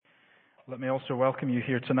Let me also welcome you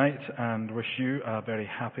here tonight and wish you a very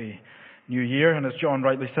happy new year. And as John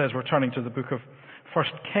rightly says, we're turning to the book of 1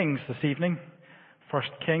 Kings this evening. 1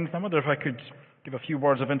 Kings. I wonder if I could give a few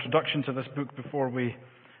words of introduction to this book before we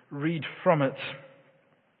read from it.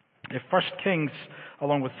 If 1 Kings,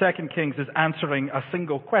 along with 2 Kings, is answering a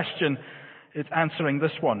single question, it's answering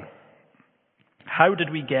this one. How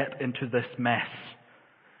did we get into this mess?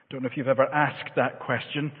 Don't know if you've ever asked that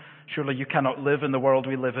question. Surely you cannot live in the world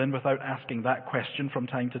we live in without asking that question from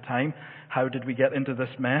time to time. How did we get into this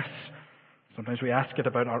mess? Sometimes we ask it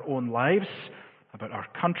about our own lives, about our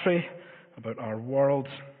country, about our world.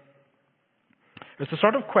 It's the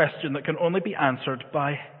sort of question that can only be answered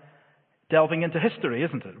by delving into history,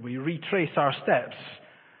 isn't it? We retrace our steps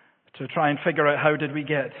to try and figure out how did we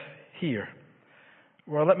get here.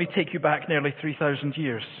 Well, let me take you back nearly 3,000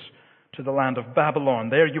 years to the land of Babylon.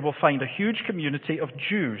 There you will find a huge community of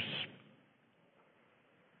Jews.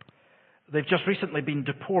 They've just recently been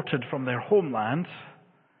deported from their homeland.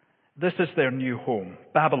 This is their new home,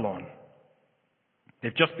 Babylon.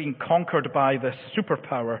 They've just been conquered by this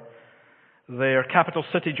superpower. Their capital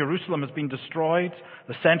city, Jerusalem, has been destroyed.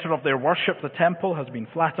 The center of their worship, the temple, has been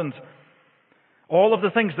flattened. All of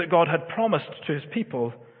the things that God had promised to his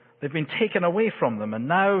people, they've been taken away from them. And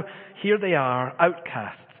now here they are,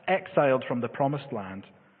 outcasts, exiled from the promised land.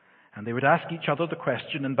 And they would ask each other the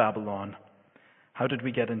question in Babylon, how did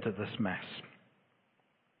we get into this mess?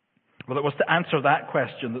 Well, it was to answer that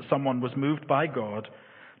question that someone was moved by God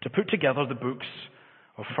to put together the books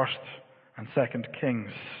of 1 and 2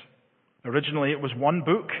 Kings. Originally it was one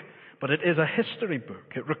book, but it is a history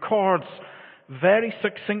book. It records very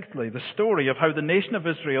succinctly the story of how the nation of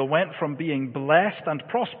Israel went from being blessed and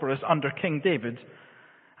prosperous under King David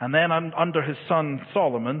and then under his son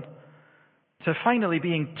Solomon to finally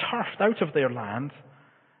being turfed out of their land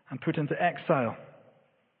and put into exile.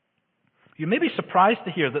 You may be surprised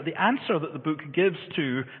to hear that the answer that the book gives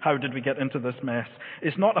to how did we get into this mess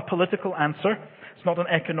is not a political answer, it's not an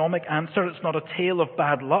economic answer, it's not a tale of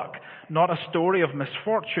bad luck, not a story of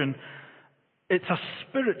misfortune. It's a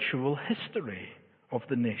spiritual history of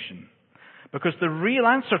the nation. Because the real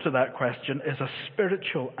answer to that question is a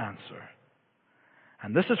spiritual answer.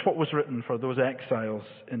 And this is what was written for those exiles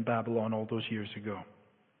in Babylon all those years ago.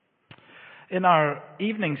 In our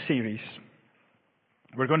evening series,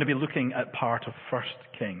 we're going to be looking at part of 1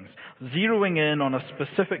 Kings, zeroing in on a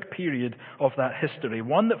specific period of that history,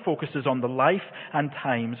 one that focuses on the life and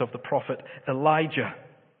times of the prophet Elijah.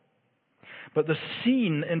 But the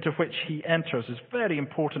scene into which he enters is very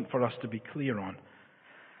important for us to be clear on.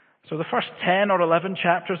 So the first 10 or 11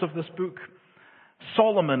 chapters of this book,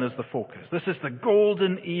 Solomon is the focus. This is the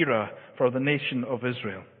golden era for the nation of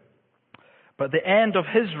Israel. But the end of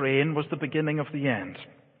his reign was the beginning of the end.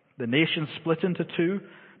 The nation split into two,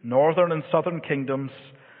 northern and southern kingdoms,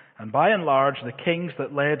 and by and large, the kings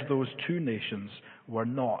that led those two nations were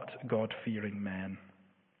not God-fearing men.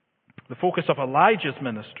 The focus of Elijah's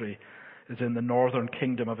ministry is in the northern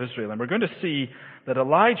kingdom of Israel, and we're going to see that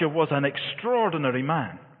Elijah was an extraordinary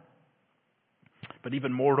man. But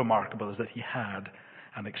even more remarkable is that he had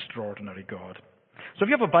an extraordinary God. So if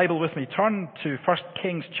you have a Bible with me, turn to 1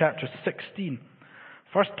 Kings chapter 16.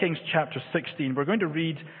 1 Kings chapter 16, we're going to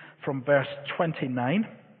read from verse 29.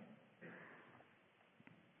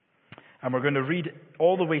 And we're going to read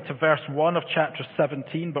all the way to verse 1 of chapter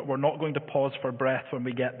 17, but we're not going to pause for breath when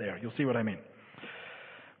we get there. You'll see what I mean.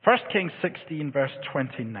 1 Kings 16, verse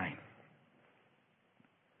 29.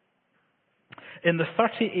 In the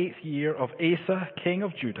 38th year of Asa, king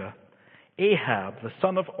of Judah, Ahab, the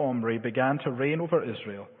son of Omri, began to reign over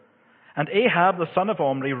Israel. And Ahab, the son of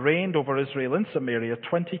Omri, reigned over Israel in Samaria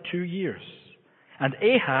 22 years. And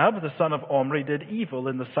Ahab, the son of Omri, did evil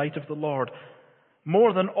in the sight of the Lord,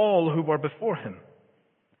 more than all who were before him.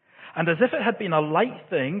 And as if it had been a light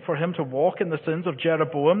thing for him to walk in the sins of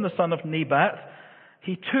Jeroboam, the son of Nebat,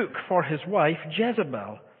 he took for his wife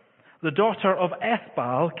Jezebel, the daughter of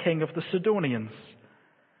Ethbaal, king of the Sidonians,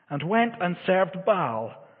 and went and served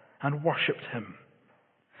Baal and worshipped him.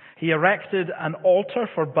 He erected an altar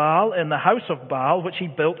for Baal in the house of Baal, which he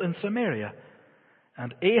built in Samaria.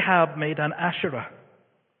 And Ahab made an Asherah.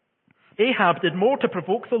 Ahab did more to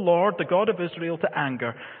provoke the Lord, the God of Israel, to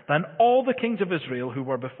anger than all the kings of Israel who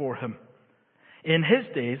were before him. In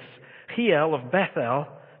his days, Hiel of Bethel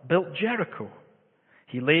built Jericho.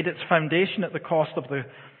 He laid its foundation at the cost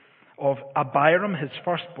of Abiram, his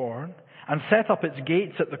firstborn, and set up its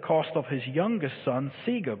gates at the cost of his youngest son,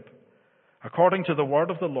 Segub, according to the word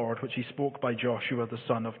of the Lord which he spoke by Joshua the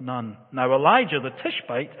son of Nun. Now Elijah the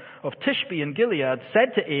Tishbite of Tishbe in Gilead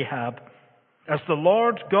said to Ahab, "As the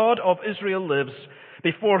Lord God of Israel lives,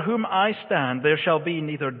 before whom I stand, there shall be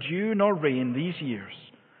neither dew nor rain these years,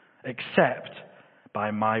 except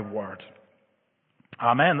by my word.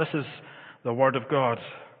 Amen. This is the word of God.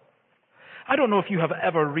 I don't know if you have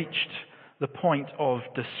ever reached the point of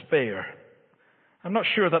despair. I'm not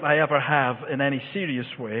sure that I ever have in any serious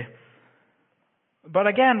way. But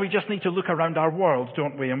again, we just need to look around our world,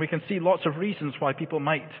 don't we? And we can see lots of reasons why people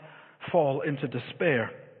might fall into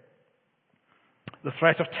despair. The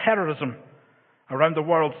threat of terrorism around the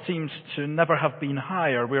world seems to never have been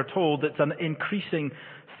higher. We're told it's an increasing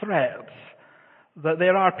threat, that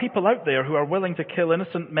there are people out there who are willing to kill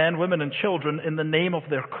innocent men, women, and children in the name of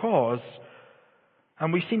their cause,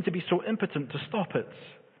 and we seem to be so impotent to stop it.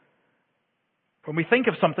 When we think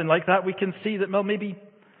of something like that, we can see that, well, maybe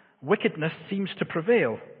wickedness seems to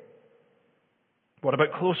prevail. What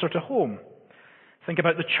about closer to home? Think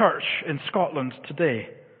about the church in Scotland today.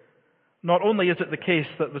 Not only is it the case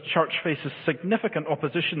that the church faces significant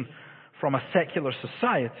opposition from a secular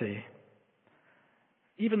society,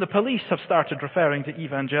 even the police have started referring to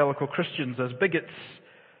evangelical Christians as bigots.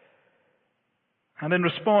 And in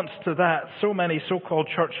response to that, so many so-called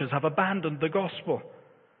churches have abandoned the gospel,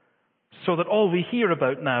 so that all we hear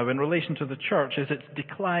about now in relation to the church is its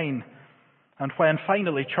decline, and when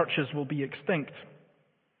finally churches will be extinct.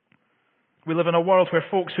 We live in a world where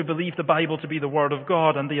folks who believe the Bible to be the Word of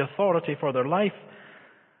God and the authority for their life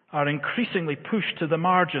are increasingly pushed to the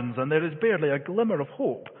margins, and there is barely a glimmer of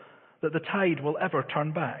hope that the tide will ever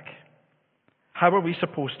turn back. How are we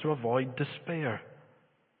supposed to avoid despair?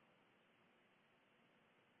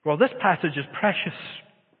 Well, this passage is precious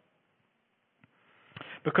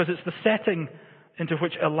because it's the setting into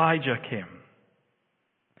which Elijah came,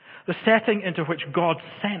 the setting into which God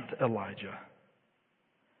sent Elijah.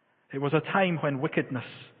 It was a time when wickedness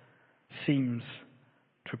seems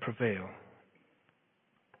to prevail.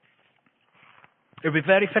 It would be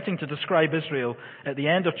very fitting to describe Israel at the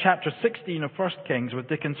end of chapter 16 of 1 Kings with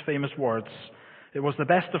Dickens' famous words, "It was the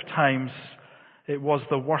best of times, it was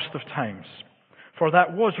the worst of times." For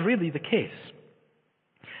that was really the case.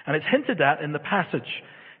 And it's hinted at in the passage.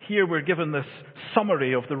 Here we're given this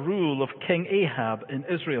summary of the rule of King Ahab in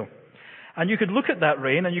Israel. And you could look at that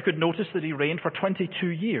reign and you could notice that he reigned for 22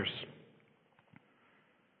 years.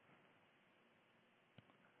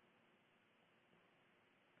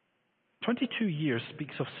 22 years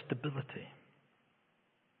speaks of stability.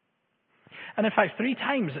 And in fact, 3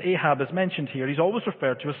 times Ahab is mentioned here. He's always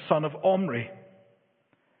referred to as son of Omri.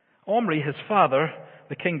 Omri, his father,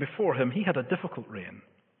 the king before him, he had a difficult reign.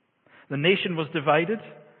 The nation was divided,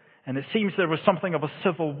 and it seems there was something of a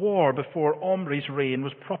civil war before Omri's reign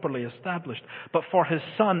was properly established. But for his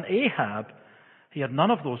son Ahab, he had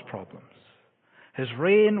none of those problems. His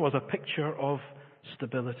reign was a picture of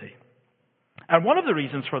stability. And one of the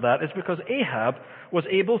reasons for that is because Ahab was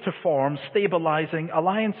able to form stabilizing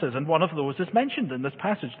alliances, and one of those is mentioned in this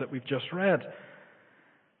passage that we've just read,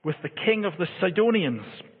 with the king of the Sidonians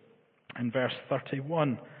in verse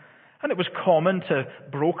 31. And it was common to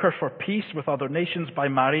broker for peace with other nations by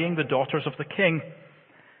marrying the daughters of the king.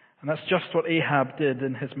 And that's just what Ahab did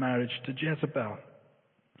in his marriage to Jezebel.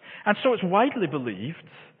 And so it's widely believed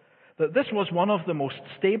that this was one of the most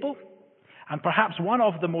stable and perhaps one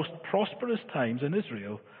of the most prosperous times in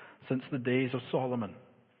Israel since the days of Solomon.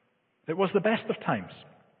 It was the best of times.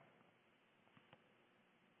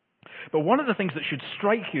 But one of the things that should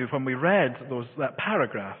strike you when we read that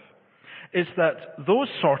paragraph is that those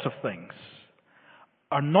sort of things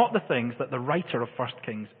are not the things that the writer of 1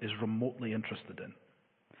 Kings is remotely interested in.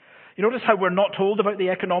 You notice how we're not told about the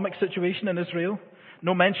economic situation in Israel?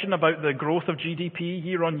 No mention about the growth of GDP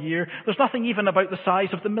year on year. There's nothing even about the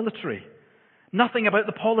size of the military. Nothing about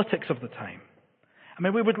the politics of the time. I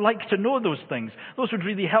mean, we would like to know those things. Those would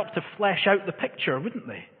really help to flesh out the picture, wouldn't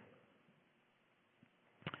they?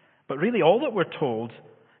 But really all that we're told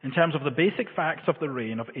in terms of the basic facts of the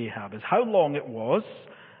reign of Ahab is how long it was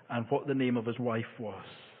and what the name of his wife was.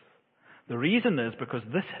 The reason is because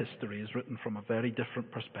this history is written from a very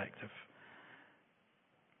different perspective.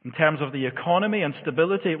 In terms of the economy and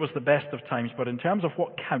stability, it was the best of times, but in terms of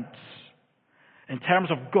what counts, in terms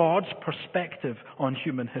of God's perspective on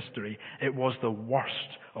human history, it was the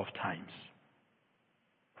worst of times.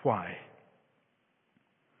 Why?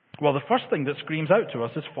 Well, the first thing that screams out to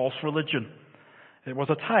us is false religion. It was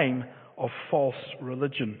a time of false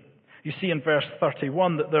religion. You see in verse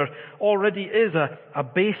 31 that there already is a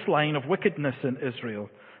baseline of wickedness in Israel.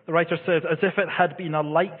 The writer says, as if it had been a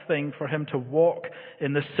light thing for him to walk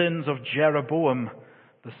in the sins of Jeroboam,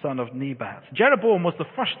 the son of Nebat. Jeroboam was the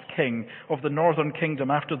first king of the northern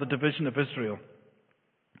kingdom after the division of Israel.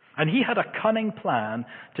 And he had a cunning plan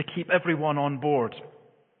to keep everyone on board.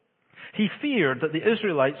 He feared that the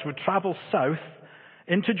Israelites would travel south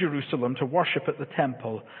into Jerusalem to worship at the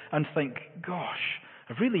temple and think, gosh,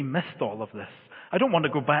 I've really missed all of this. I don't want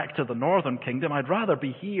to go back to the northern kingdom. I'd rather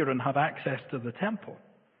be here and have access to the temple.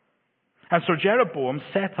 And so Jeroboam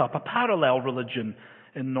set up a parallel religion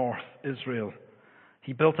in North Israel.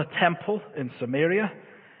 He built a temple in Samaria,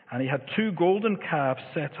 and he had 2 golden calves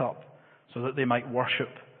set up so that they might worship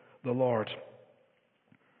the Lord.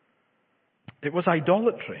 It was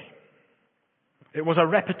idolatry. It was a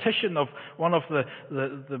repetition of one of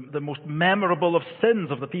the most memorable of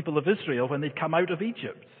sins of the people of Israel when they'd come out of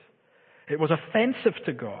Egypt. It was offensive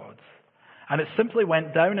to God. And it simply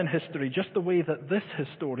went down in history just the way that this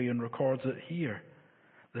historian records it here.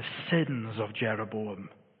 The sins of Jeroboam.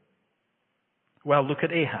 Well, look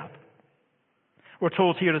at Ahab. We're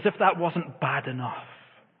told here as if that wasn't bad enough.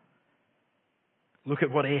 Look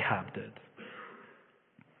at what Ahab did.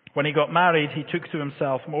 When he got married, he took to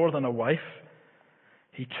himself more than a wife.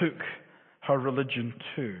 He took her religion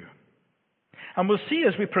too. And we'll see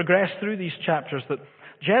as we progress through these chapters that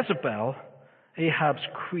Jezebel, Ahab's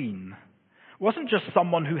queen, wasn't just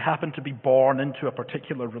someone who happened to be born into a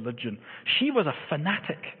particular religion. She was a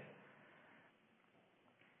fanatic.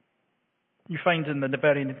 You find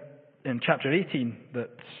in chapter 18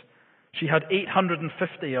 that she had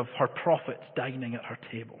 850 of her prophets dining at her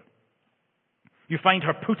table. You find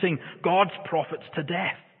her putting God's prophets to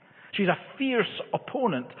death. She's a fierce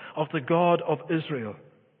opponent of the God of Israel.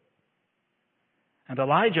 And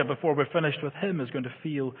Elijah, before we're finished with him, is going to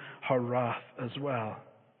feel her wrath as well.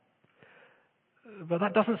 But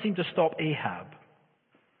that doesn't seem to stop Ahab.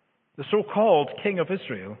 The so-called king of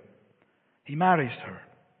Israel, he marries her.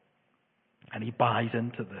 And he buys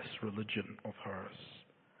into this religion of hers.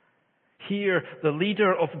 Here, the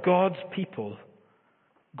leader of God's people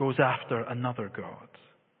goes after another god,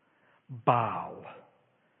 Baal.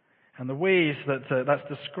 And the ways that that's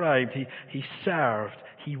described, he served,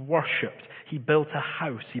 he worshipped, he built a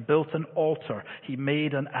house, he built an altar, he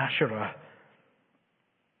made an Asherah.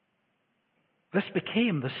 This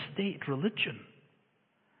became the state religion.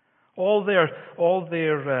 All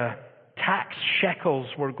their tax shekels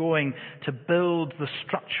were going to build the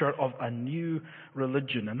structure of a new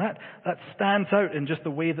religion. And that stands out in just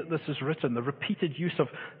the way that this is written, the repeated use of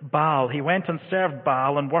Baal. He went and served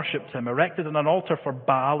Baal and worshipped him, erected an altar for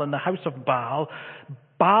Baal in the house of Baal.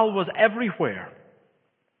 Baal was everywhere.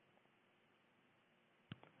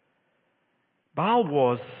 Baal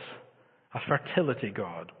was a fertility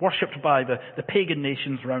god, worshipped by the pagan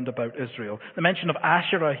nations round about Israel. The mention of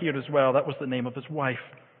Asherah here as well, that was the name of his wife.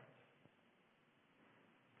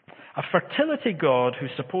 A fertility god who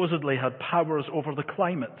supposedly had powers over the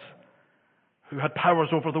climate, who had powers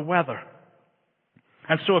over the weather.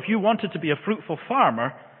 And so if you wanted to be a fruitful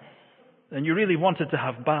farmer, then you really wanted to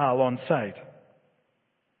have Baal on side.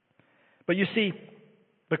 But you see,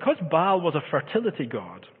 because Baal was a fertility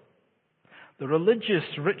god, the religious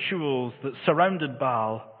rituals that surrounded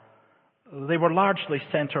Baal, they were largely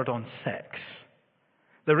centered on sex.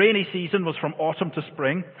 The rainy season was from autumn to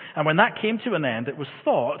spring, and when that came to an end, it was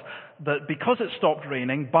thought that because it stopped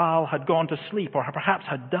raining, Baal had gone to sleep or perhaps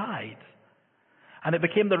had died. And it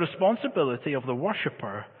became the responsibility of the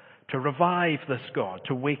worshipper to revive this god,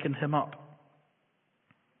 to waken him up.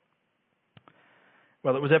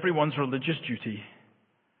 Well, it was everyone's religious duty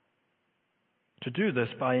to do this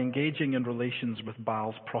by engaging in relations with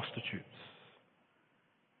Baal's prostitutes.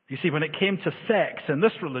 You see, when it came to sex in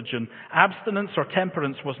this religion, abstinence or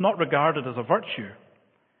temperance was not regarded as a virtue.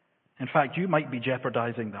 In fact, you might be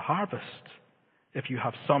jeopardizing the harvest if you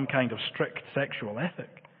have some kind of strict sexual ethic.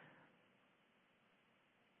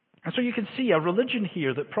 And so you can see a religion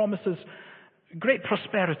here that promises great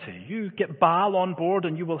prosperity. You get Baal on board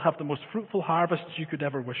and you will have the most fruitful harvests you could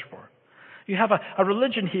ever wish for. You have a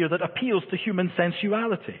religion here that appeals to human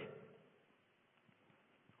sensuality.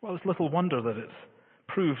 Well, it's little wonder that it's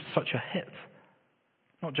proved such a hit.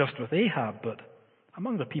 Not just with Ahab, but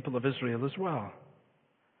among the people of Israel as well.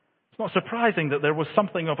 It's not surprising that there was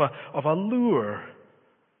something of a lure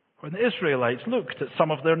when the Israelites looked at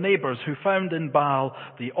some of their neighbors who found in Baal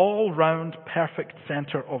the all-round perfect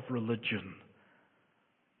center of religion.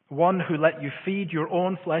 One who let you feed your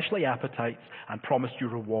own fleshly appetites and promised you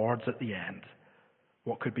rewards at the end.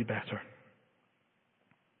 What could be better?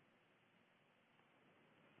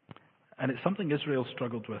 And it's something Israel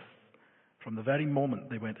struggled with from the very moment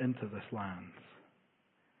they went into this land.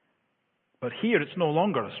 But here it's no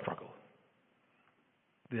longer a struggle.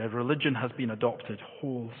 The religion has been adopted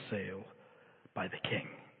wholesale by the king.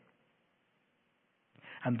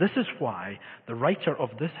 And this is why the writer of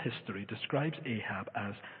this history describes Ahab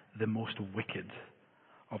as the most wicked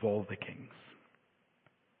of all the kings.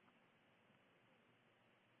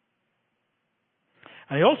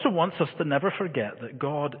 And he also wants us to never forget that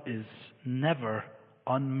God is never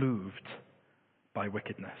unmoved by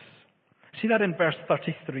wickedness. See that in verse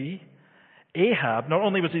 33? Ahab, not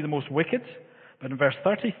only was he the most wicked, but in verse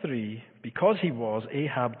 33, because he was,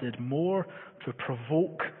 Ahab did more to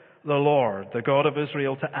provoke the Lord, the God of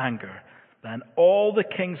Israel, to anger than all the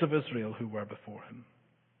kings of Israel who were before him.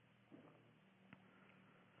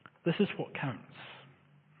 This is what counts.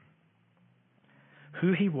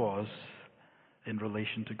 Who he was in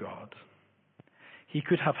relation to God. He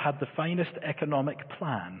could have had the finest economic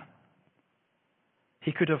plan.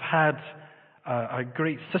 He could have had a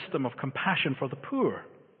great system of compassion for the poor.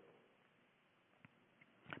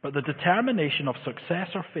 But the determination of success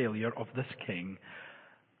or failure of this king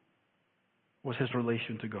was his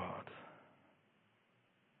relation to God.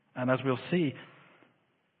 And as we'll see,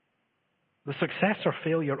 the success or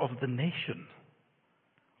failure of the nation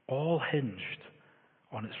all hinged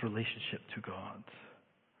on its relationship to God.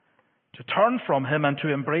 To turn from him and to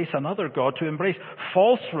embrace another God, to embrace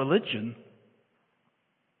false religion,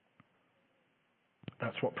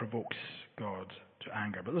 that's what provokes God to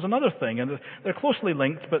anger. But there's another thing, and they're closely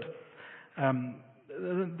linked, but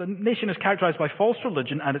the nation is characterized by false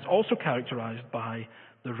religion, and it's also characterized by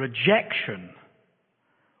the rejection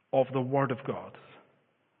of the Word of God.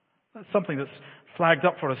 That's something that's flagged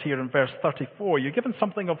up for us here in verse 34. You're given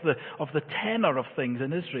something of the tenor of things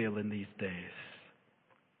in Israel in these days.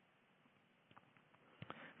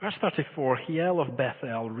 Verse 34, Hiel of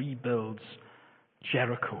Bethel rebuilds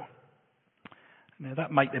Jericho. Now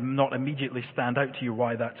that might not immediately stand out to you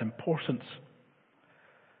why that's important.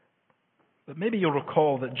 But maybe you'll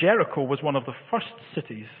recall that Jericho was one of the first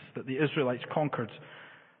cities that the Israelites conquered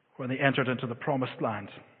when they entered into the Promised Land.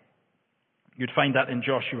 You'd find that in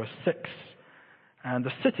Joshua 6. And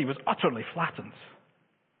the city was utterly flattened.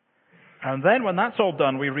 And then when that's all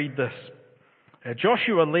done, we read this.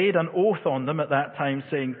 Joshua laid an oath on them at that time,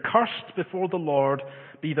 saying, "Cursed before the Lord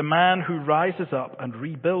be the man who rises up and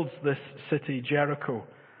rebuilds this city, Jericho.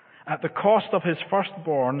 At the cost of his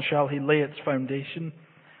firstborn shall he lay its foundation,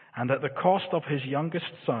 and at the cost of his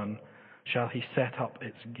youngest son shall he set up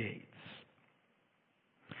its gates."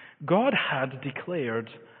 God had declared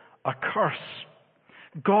a curse.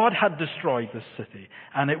 God had destroyed this city,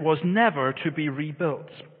 and it was never to be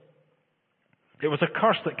rebuilt. It was a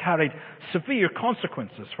curse that carried severe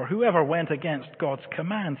consequences for whoever went against God's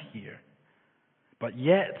command here. But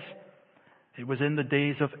yet, it was in the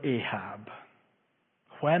days of Ahab.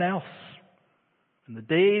 When else? In the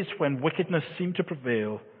days when wickedness seemed to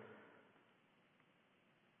prevail,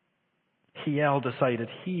 Hiel decided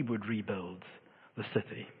he would rebuild the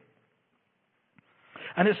city.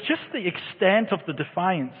 And it's just the extent of the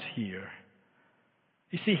defiance here.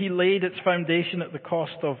 You see, he laid its foundation at the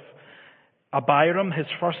cost of Abiram, his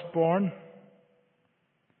firstborn.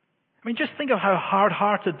 I mean, just think of how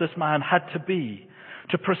hard-hearted this man had to be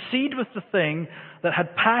to proceed with the thing that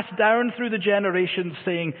had passed down through the generations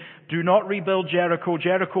saying, do not rebuild Jericho.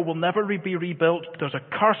 Jericho will never be rebuilt. There's a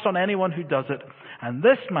curse on anyone who does it. And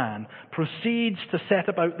this man proceeds to set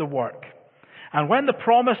about the work. And when the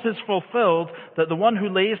promise is fulfilled that the one who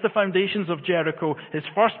lays the foundations of Jericho, his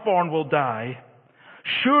firstborn, will die,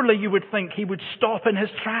 surely you would think he would stop in his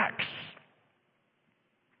tracks.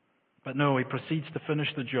 But no, he proceeds to finish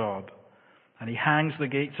the job, and he hangs the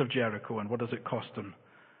gates of Jericho, and what does it cost him?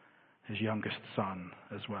 His youngest son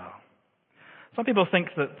as well. Some people think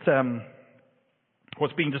that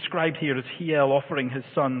what's being described here is Hiel offering his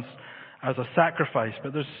sons as a sacrifice,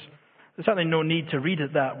 but there's certainly no need to read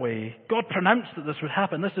it that way. God pronounced that this would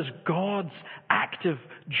happen. This is God's active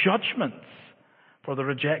judgment for the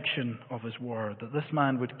rejection of his word, that this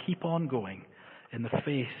man would keep on going in the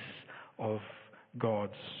face of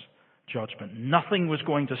God's judgment. Nothing was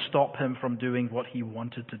going to stop him from doing what he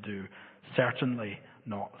wanted to do. Certainly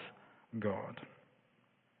not God.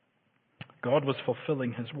 God was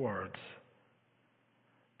fulfilling his words,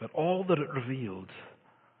 but all that it revealed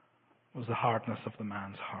was the hardness of the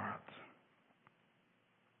man's heart.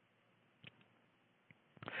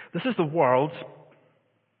 This is the world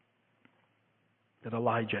that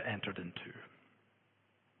Elijah entered into.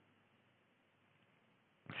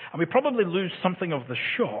 And we probably lose something of the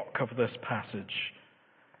shock of this passage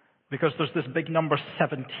because there's this big number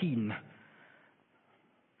 17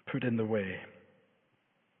 put in the way.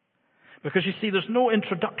 Because you see, there's no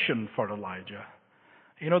introduction for Elijah.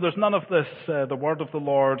 There's none of this, the word of the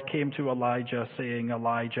Lord came to Elijah saying,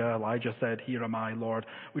 Elijah said, here am I, Lord.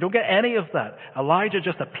 We don't get any of that. Elijah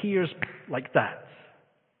just appears like that.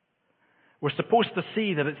 We're supposed to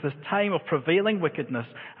see that it's this time of prevailing wickedness,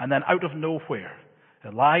 and then out of nowhere,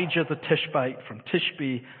 Elijah the Tishbite from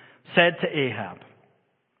Tishbe said to Ahab,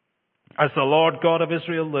 as the Lord God of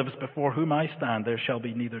Israel lives before whom I stand, there shall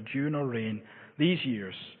be neither dew nor rain these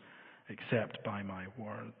years except by my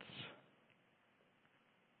words.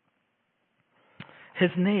 His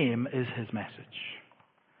name is his message.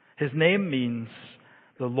 His name means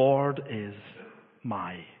the Lord is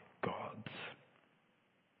my God.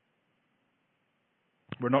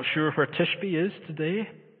 We're not sure where Tishbe is today,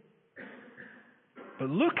 but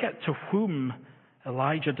look at to whom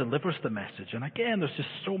Elijah delivers the message. And again, there's just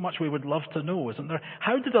so much we would love to know, isn't there?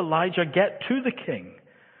 How did Elijah get to the king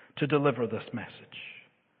to deliver this message?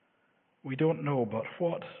 We don't know, but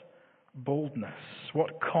what boldness,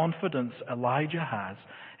 what confidence Elijah has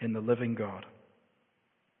in the living God.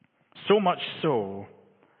 So much so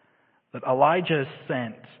that Elijah is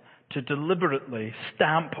sent to deliberately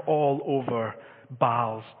stamp all over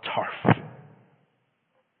Baal's turf.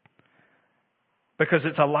 Because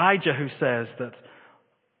it's Elijah who says that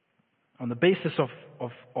on the basis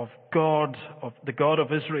of God, of the God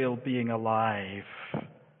of Israel being alive,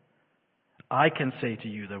 I can say to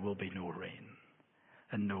you there will be no rain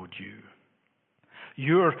and no dew.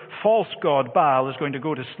 Your false god Baal is going to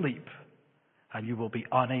go to sleep, and you will be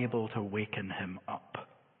unable to waken him up.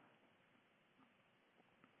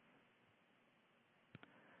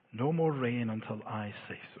 No more rain until I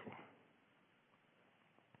say so.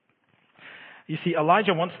 You see,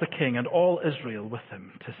 Elijah wants the king and all Israel with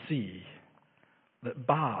him to see that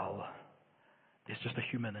Baal is just a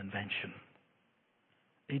human invention.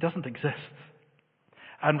 He doesn't exist.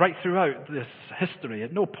 And right throughout this history,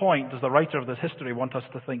 at no point does the writer of this history want us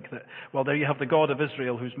to think that, well, there you have the God of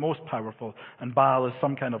Israel who's most powerful, and Baal is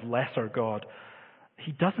some kind of lesser god.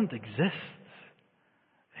 He doesn't exist.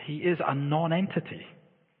 He is a non-entity.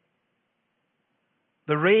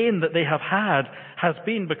 The rain that they have had has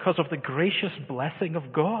been because of the gracious blessing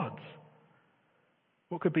of God.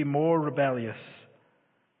 What could be more rebellious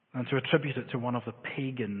than to attribute it to one of the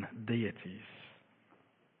pagan deities?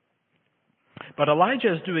 But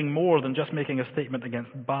Elijah is doing more than just making a statement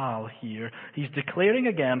against Baal here. He's declaring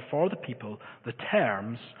again for the people the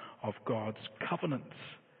terms of God's covenant.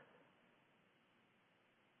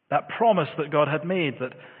 That promise that God had made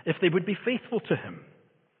that if they would be faithful to him,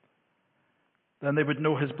 then they would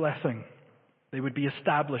know his blessing. They would be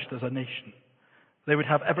established as a nation. They would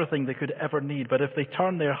have everything they could ever need. But if they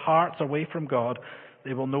turn their hearts away from God,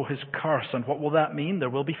 they will know his curse. And what will that mean? There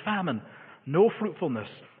will be famine, no fruitfulness.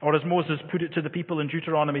 Or as Moses put it to the people in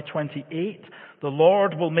Deuteronomy 28, the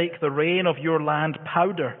Lord will make the rain of your land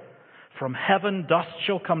powder. From heaven dust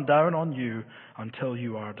shall come down on you until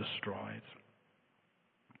you are destroyed.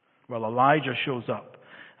 Well, Elijah shows up,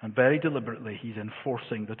 and very deliberately he's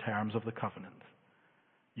enforcing the terms of the covenant.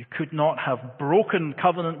 You could not have broken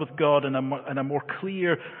covenant with God in a more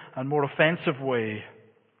clear and more offensive way.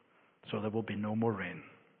 So there will be no more rain,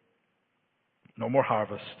 no more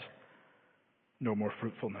harvest, no more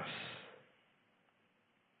fruitfulness.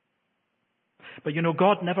 But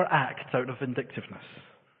God never acts out of vindictiveness.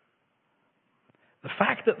 The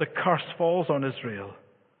fact that the curse falls on Israel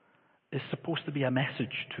is supposed to be a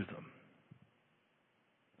message to them.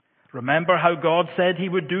 Remember how God said he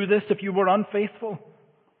would do this if you were unfaithful?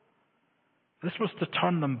 This was to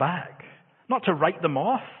turn them back, not to write them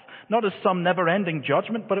off, not as some never-ending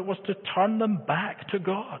judgment, but it was to turn them back to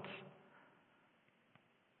God.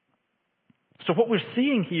 So what we're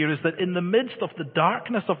seeing here is that in the midst of the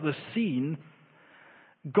darkness of the scene,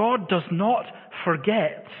 God does not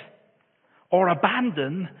forget or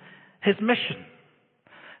abandon his mission.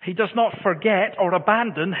 He does not forget or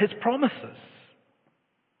abandon his promises.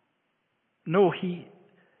 No, he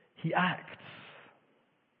acts.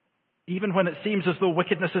 Even when it seems as though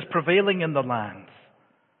wickedness is prevailing in the land,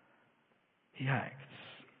 he acts.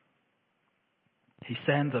 He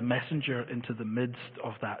sends a messenger into the midst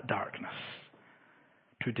of that darkness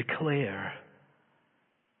to declare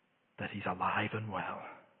that he's alive and well.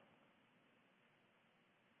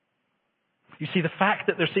 You see, the fact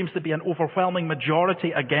that there seems to be an overwhelming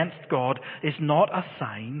majority against God is not a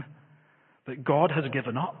sign that God has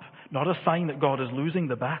given up, not a sign that God is losing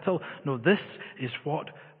the battle. No, this is what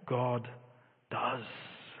God does.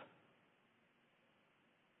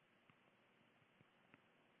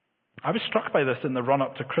 I was struck by this in the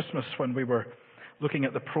run-up to Christmas when we were looking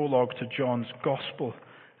at the prologue to John's Gospel.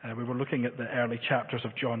 We were looking at the early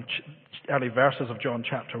verses of John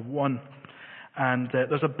chapter 1. And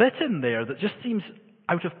there's a bit in there that just seems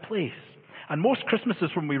out of place. And most Christmases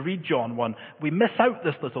when we read John 1, we miss out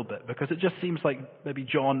this little bit because it just seems like maybe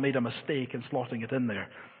John made a mistake in slotting it in there.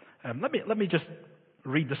 Let me just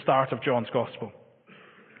read the start of John's Gospel.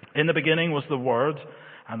 In the beginning was the Word,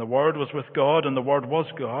 and the Word was with God, and the Word was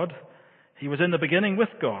God. He was in the beginning with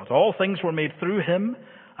God. All things were made through him,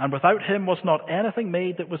 and without him was not anything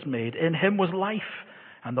made that was made. In him was life,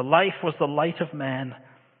 and the life was the light of men.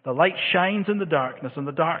 The light shines in the darkness, and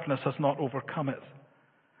the darkness has not overcome it.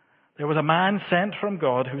 There was a man sent from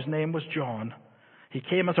God whose name was John. He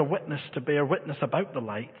came as a witness to bear witness about the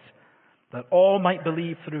light, that all might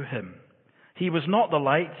believe through him. He was not the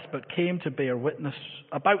light, but came to bear witness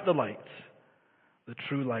about the light, the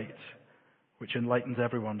true light, which enlightens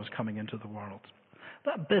everyone was coming into the world.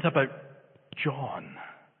 That bit about John,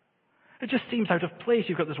 it just seems out of place.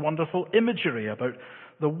 You've got this wonderful imagery about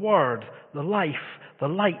the Word, the life, the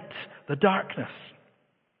light, the darkness.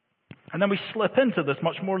 And then we slip into this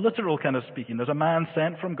much more literal kind of speaking. There's a man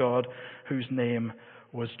sent from God whose name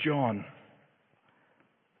was John.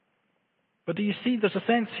 But do you see, there's a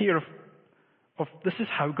sense here of this is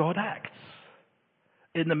how God acts.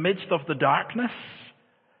 In the midst of the darkness,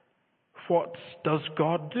 what does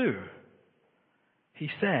God do? He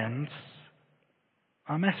sends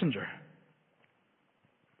a messenger.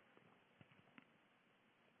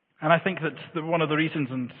 And I think that one of the reasons,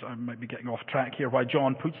 and I might be getting off track here, why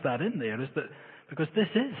John puts that in there is that because this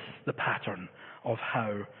is the pattern of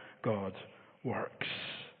how God works.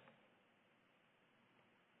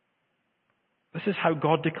 This is how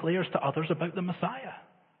God declares to others about the Messiah.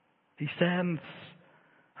 He sends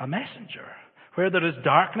a messenger. Where there is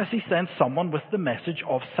darkness, he sends someone with the message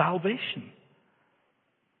of salvation.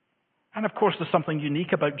 And of course, there's something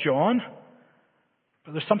unique about John,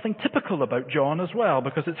 but there's something typical about John as well,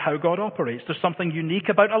 because it's how God operates. There's something unique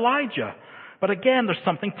about Elijah. But again, there's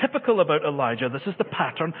something typical about Elijah. This is the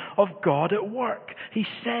pattern of God at work. He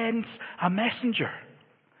sends a messenger.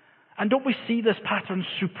 And don't we see this pattern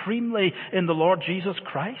supremely in the Lord Jesus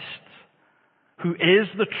Christ, who is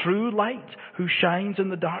the true light, who shines in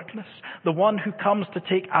the darkness, the one who comes to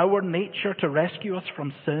take our nature to rescue us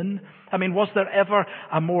from sin? I mean, was there ever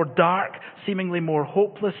a more dark, seemingly more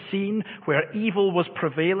hopeless scene where evil was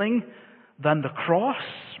prevailing than the cross?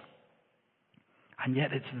 And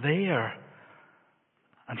yet it's there.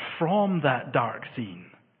 And from that dark scene,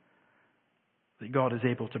 that God is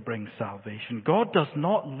able to bring salvation. God does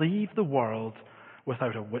not leave the world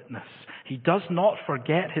without a witness. He does not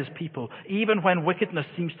forget his people, even when wickedness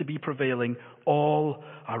seems to be prevailing all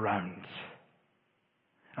around.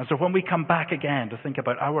 And so when we come back again to think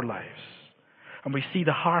about our lives, and we see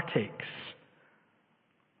the heartaches,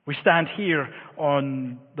 we stand here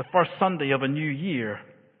on the first Sunday of a new year,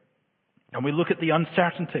 and we look at the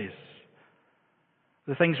uncertainties,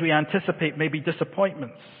 the things we anticipate may be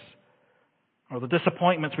disappointments, or the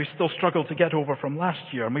disappointments we still struggle to get over from last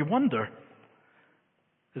year. And we wonder,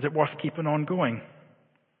 is it worth keeping on going?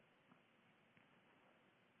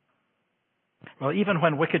 Well, even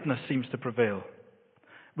when wickedness seems to prevail,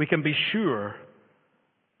 we can be sure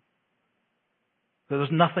that there's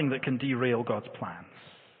nothing that can derail God's plans.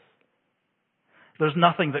 There's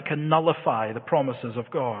nothing that can nullify the promises of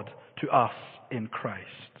God to us in Christ.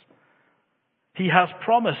 He has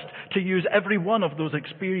promised to use every one of those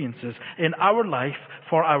experiences in our life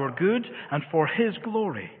for our good and for his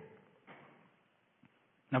glory.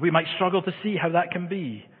 Now, we might struggle to see how that can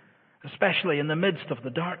be, especially in the midst of the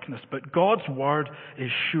darkness, but God's word is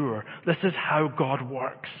sure. This is how God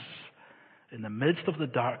works. In the midst of the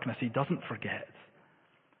darkness, he doesn't forget.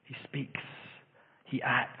 He speaks. He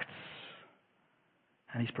acts.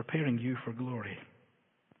 And he's preparing you for glory.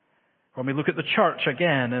 When we look at the church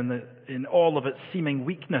again, in all of its seeming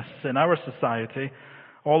weakness in our society,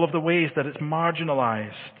 all of the ways that it's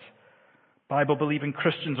marginalized, Bible-believing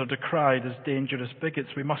Christians are decried as dangerous bigots,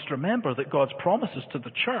 we must remember that God's promises to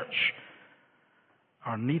the church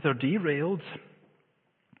are neither derailed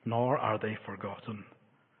nor are they forgotten.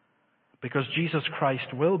 Because Jesus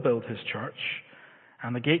Christ will build his church,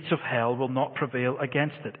 and the gates of hell will not prevail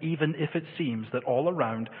against it, even if it seems that all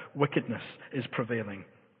around wickedness is prevailing.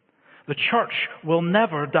 The church will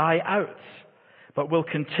never die out, but will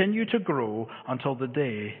continue to grow until the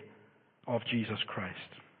day of Jesus Christ.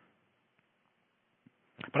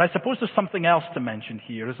 But I suppose there's something else to mention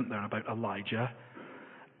here, isn't there, about Elijah?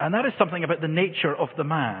 And that is something about the nature of the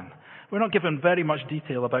man. We're not given very much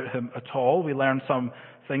detail about him at all. We learn some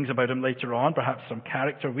things about him later on, perhaps some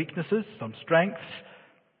character weaknesses, some strengths.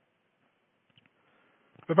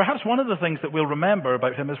 But perhaps one of the things that we'll remember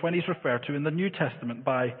about him is when he's referred to in the New Testament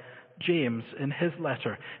by James in his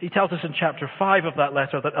letter. He tells us in chapter 5 of that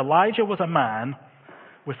letter that Elijah was a man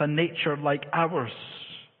with a nature like ours,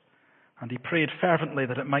 and he prayed fervently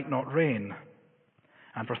that it might not rain.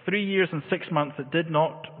 And for 3 years and 6 months it did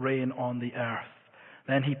not rain on the earth.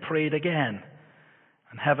 Then he prayed again,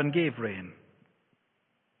 and heaven gave rain,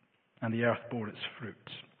 and the earth bore its fruit.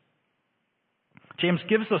 James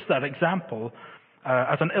gives us that example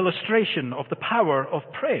as an illustration of the power of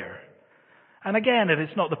prayer. And again, it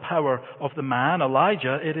is not the power of the man,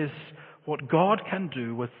 Elijah. It is what God can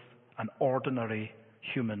do with an ordinary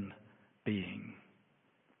human being.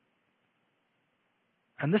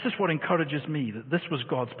 And this is what encourages me, that this was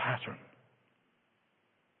God's pattern.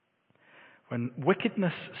 When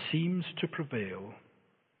wickedness seems to prevail,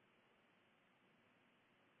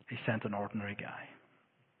 he sent an ordinary guy.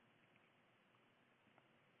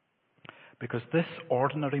 Because this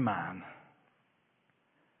ordinary man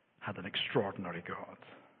had an extraordinary God.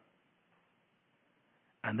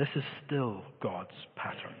 And this is still God's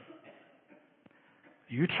pattern.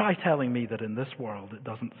 You try telling me that in this world it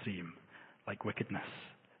doesn't seem like wickedness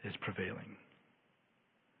is prevailing.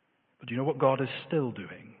 But do you know what God is still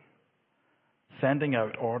doing? Sending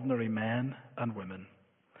out ordinary men and women,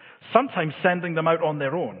 sometimes sending them out on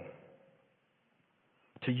their own,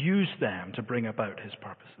 to use them to bring about his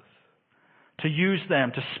purposes, to use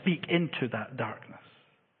them to speak into that darkness.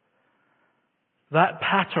 That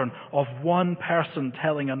pattern of one person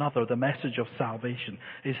telling another the message of salvation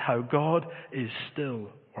is how God is still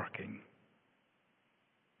working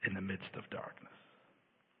in the midst of darkness.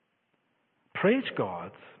 Praise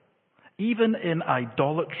God, even in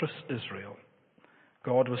idolatrous Israel,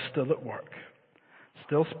 God was still at work,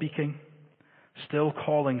 still speaking, still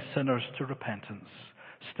calling sinners to repentance,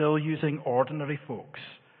 still using ordinary folks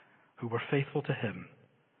who were faithful to him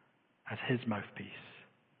as his mouthpiece,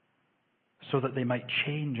 so that they might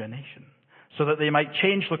change a nation, so that they might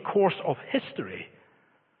change the course of history,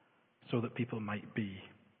 so that people might be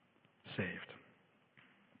saved.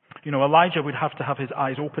 You know, Elijah would have to have his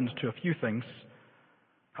eyes opened to a few things.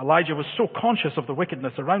 Elijah was so conscious of the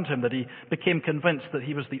wickedness around him that he became convinced that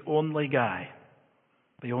he was the only guy,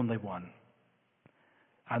 the only one.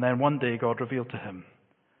 And then one day God revealed to him,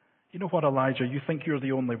 you know what, Elijah, you think you're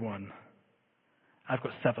the only one. I've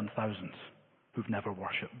got 7,000 who've never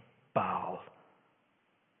worshipped Baal.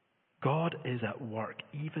 God is at work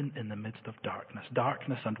even in the midst of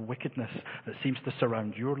darkness and wickedness that seems to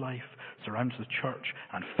surround your life, surrounds the church,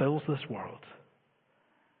 and fills this world.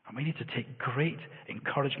 And we need to take great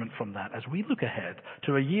encouragement from that as we look ahead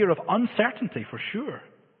to a year of uncertainty for sure.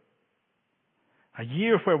 A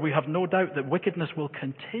year where we have no doubt that wickedness will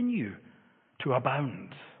continue to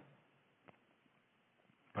abound.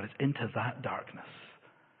 But it's into that darkness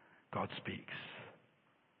God speaks.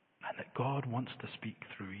 And that God wants to speak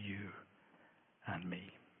through you and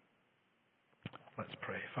me. Let's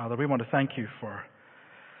pray. Father, we want to thank you for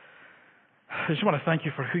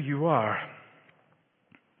who you are.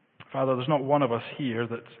 Father, there's not one of us here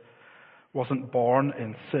that wasn't born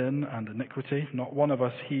in sin and iniquity. Not one of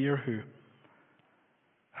us here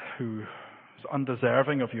who is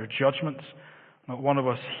undeserving of your judgment. Not one of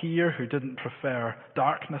us here who didn't prefer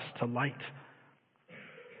darkness to light.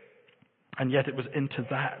 And yet it was into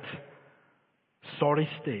that sorry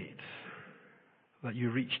state that you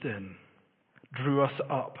reached in, drew us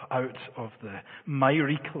up out of the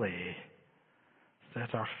miry clay,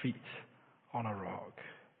 set our feet on a rock.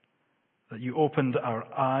 That you opened our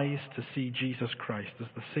eyes to see Jesus Christ as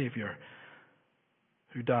the Savior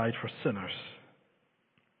who died for sinners,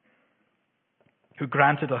 who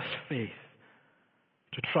granted us faith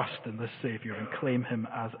to trust in this Savior and claim him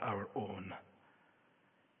as our own.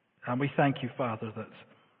 And we thank you, Father, that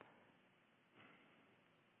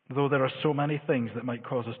though there are so many things that might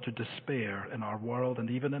cause us to despair in our world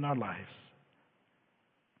and even in our lives,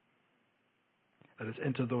 that it's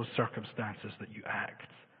into those circumstances that you act,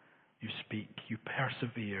 you speak, you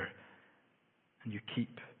persevere, and you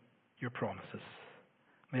keep your promises.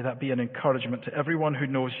 May that be an encouragement to everyone who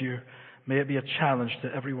knows you. May it be a challenge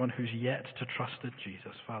to everyone who's yet to trust in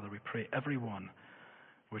Jesus. Father, we pray everyone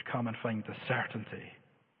would come and find the certainty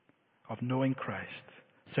of knowing Christ.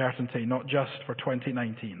 Certainty not just for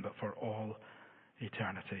 2019, but for all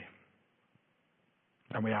eternity.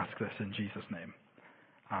 And we ask this in Jesus' name.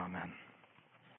 Amen.